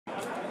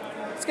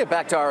Let's get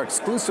back to our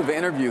exclusive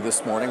interview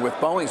this morning with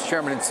Boeing's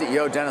chairman and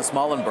CEO, Dennis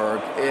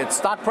Muilenburg. Its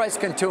stock price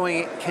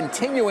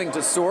continuing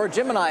to soar.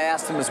 Jim and I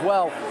asked him as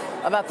well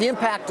about the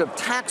impact of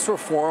tax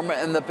reform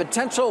and the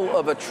potential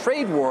of a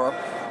trade war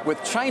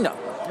with China.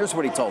 Here's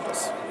what he told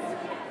us.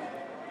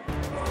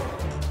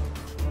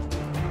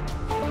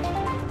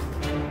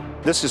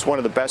 This is one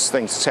of the best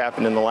things that's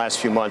happened in the last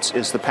few months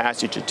is the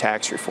passage of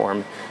tax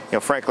reform.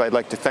 Frankly, I'd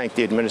like to thank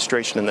the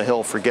administration and the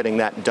Hill for getting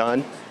that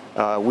done.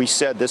 We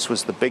said this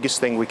was the biggest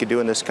thing we could do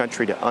in this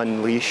country to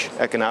unleash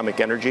economic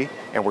energy,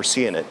 and we're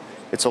seeing it.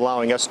 It's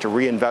allowing us to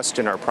reinvest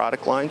in our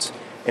product lines,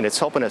 and it's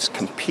helping us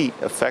compete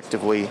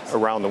effectively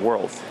around the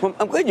world. Well,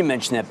 I'm glad you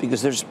mentioned that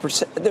because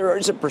there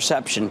is a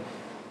perception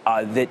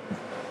that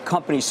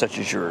companies such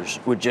as yours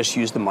would just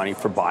use the money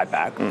for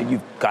buyback.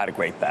 You've got a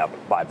great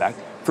buyback.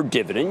 For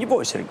dividend, you've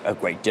always had a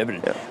great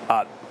dividend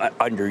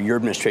under your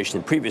administration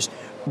and previous.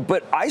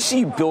 But I see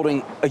you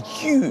building a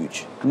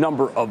huge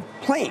number of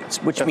planes,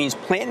 which means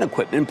plant and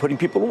equipment and putting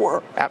people to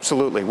work.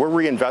 Absolutely. We're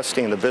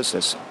reinvesting in the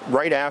business.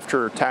 Right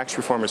after tax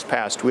reform is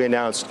passed, we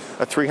announced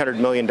a $300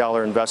 million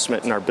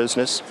investment in our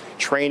business,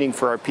 training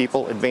for our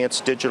people,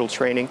 advanced digital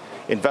training,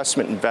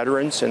 investment in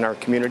veterans in our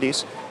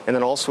communities, and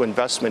then also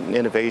investment in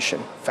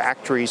innovation,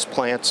 factories,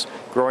 plants,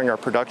 growing our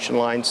production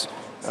lines,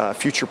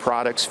 future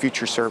products,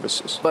 future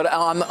services. But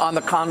on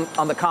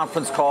the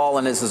conference call,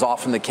 and this is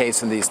often the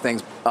case in these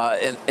things,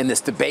 in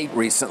this debate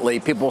recently,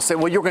 people will say,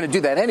 well, you're going to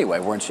do that anyway,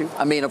 weren't you?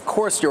 I mean, of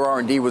course your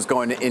R&D was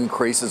going to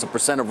increase as a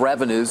percent of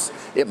revenues.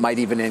 It might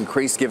even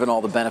increase given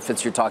all the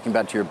benefits you're talking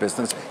about to your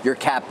business, your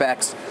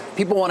CapEx.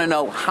 People want to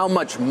know how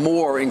much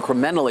more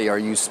incrementally are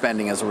you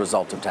spending as a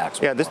result of tax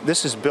reform? Yeah,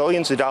 this is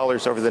billions of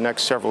dollars over the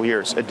next several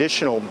years,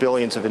 additional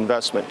billions of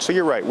investment. So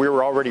you're right, we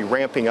were already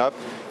ramping up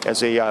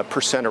as a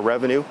percent of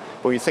revenue.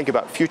 But when you think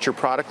about future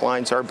product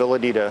lines, our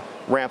ability to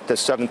ramp the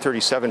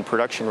 737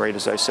 production rate,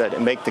 as I said,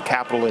 and make the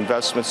capital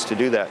investments to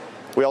do that.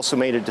 We also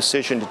made a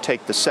decision to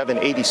take the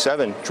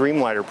 787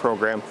 Dreamliner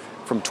program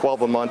from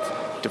 12 a month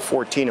to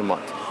 14 a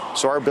month.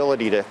 So our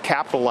ability to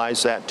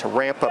capitalize that, to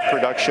ramp up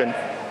production,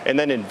 and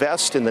then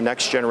invest in the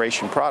next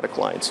generation product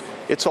lines,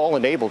 it's all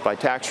enabled by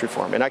tax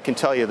reform. And I can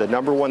tell you the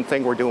number one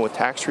thing we're doing with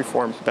tax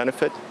reform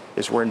benefit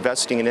is we're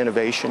investing in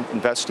innovation,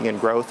 investing in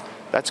growth.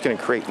 That's going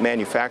to create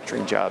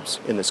manufacturing jobs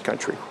in this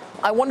country.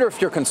 I wonder if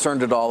you're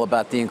concerned at all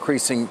about the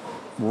increasing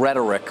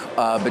rhetoric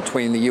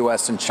between the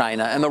U.S. and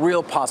China and the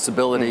real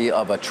possibility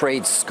of a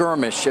trade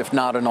skirmish, if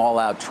not an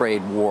all-out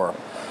trade war.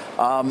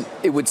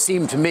 It would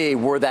seem to me,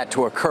 were that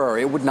to occur,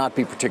 it would not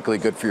be particularly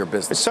good for your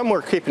business. It's something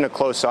we're keeping a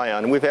close eye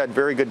on. We've had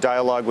very good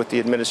dialogue with the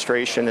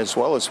administration as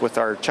well as with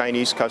our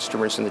Chinese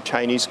customers and the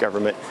Chinese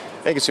government.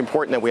 I think it's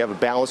important that we have a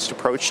balanced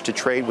approach to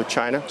trade with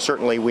China.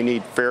 Certainly we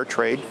need fair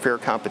trade, fair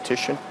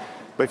competition.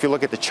 But if you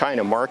look at the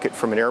China market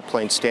from an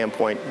airplane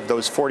standpoint,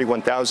 those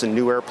 41,000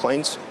 new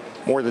airplanes,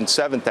 more than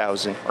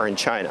 7,000 are in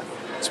China.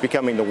 It's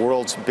becoming the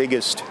world's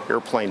biggest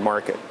airplane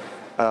market.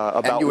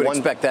 And you would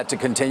expect that to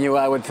continue,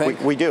 I would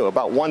think? We do.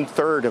 About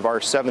 1/3 of our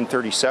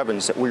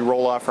 737s that we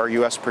roll off our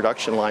U.S.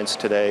 production lines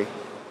today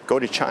go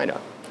to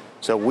China.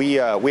 So we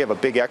have a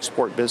big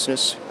export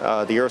business.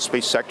 The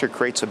aerospace sector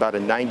creates about a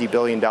 $90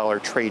 billion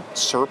trade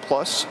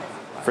surplus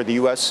for the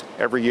U.S.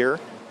 every year.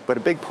 But a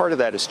big part of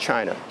that is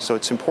China. So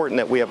it's important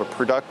that we have a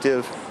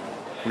productive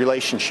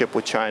relationship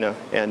with China,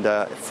 and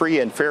free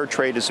and fair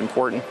trade is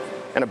important,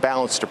 and a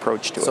balanced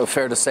approach to it. So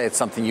fair to say it's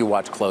something you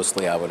watch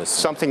closely, I would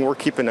assume. Something we're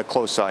keeping a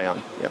close eye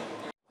on, yeah.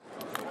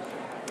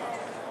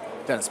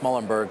 Dennis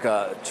Muilenburg,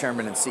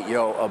 Chairman and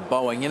CEO of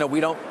Boeing. You know, we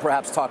don't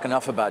perhaps talk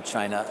enough about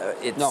China.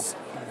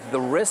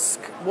 The risk,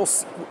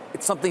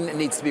 it's something that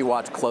needs to be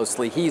watched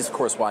closely. He's, of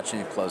course, watching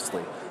it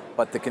closely.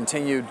 But the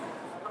continued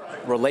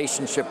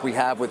relationship we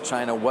have with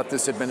China, what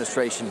this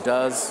administration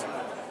does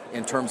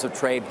in terms of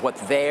trade, what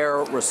their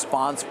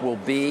response will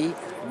be.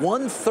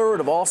 1/3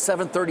 of all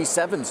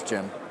 737s,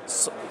 Jim,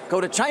 go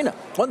to China.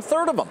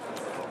 1/3 of them.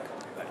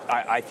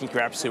 I think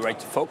you're absolutely right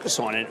to focus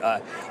on it.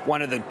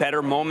 One of the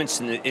better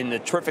moments in the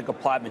terrific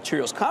Applied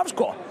Materials conference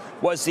call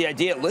was the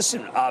idea,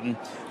 listen,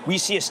 we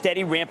see a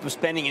steady ramp of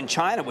spending in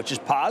China, which is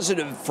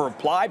positive for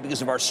Applied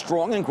because of our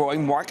strong and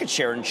growing market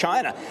share in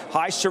China.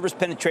 High service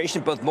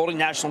penetration, both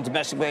multinational and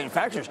domestic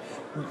manufacturers.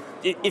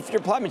 If you're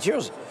Applied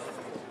Materials,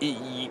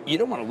 you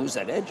don't want to lose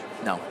that edge.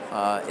 No,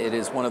 it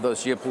is one of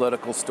those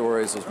geopolitical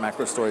stories, those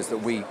macro stories that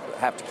we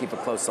have to keep a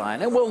close eye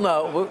on. And we'll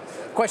know.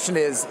 The question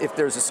is, if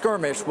there's a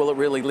skirmish, will it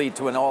really lead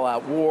to an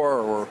all-out war,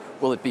 or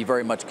will it be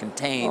very much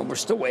contained? Well, we're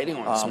still waiting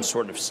on some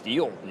sort of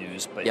steel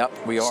news. But yep,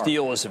 we are.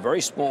 Steel is a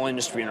very small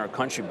industry in our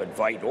country, but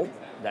vital.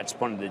 That's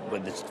one of the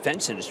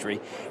defense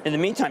industry. In the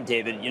meantime,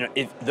 David, you know,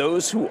 if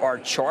those who are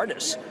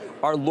chartists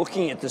are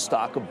looking at the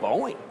stock of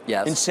Boeing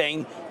and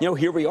saying, you know,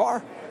 here we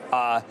are.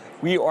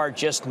 We are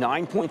just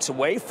 9 points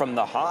away from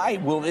the high.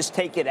 Will this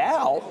take it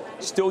out?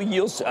 Still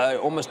yields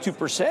almost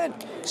 2%.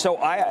 So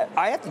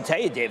I have to tell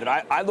you, David,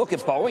 I look at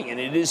Boeing, and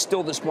it is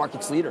still this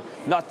market's leader.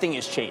 Nothing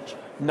has changed.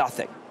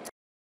 Nothing.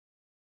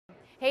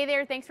 Hey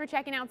there, thanks for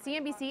checking out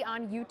CNBC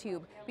on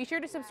YouTube. Be sure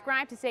to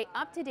subscribe to stay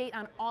up to date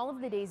on all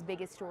of the day's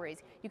biggest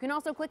stories. You can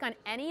also click on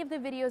any of the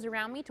videos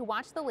around me to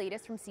watch the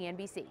latest from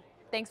CNBC.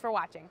 Thanks for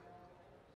watching.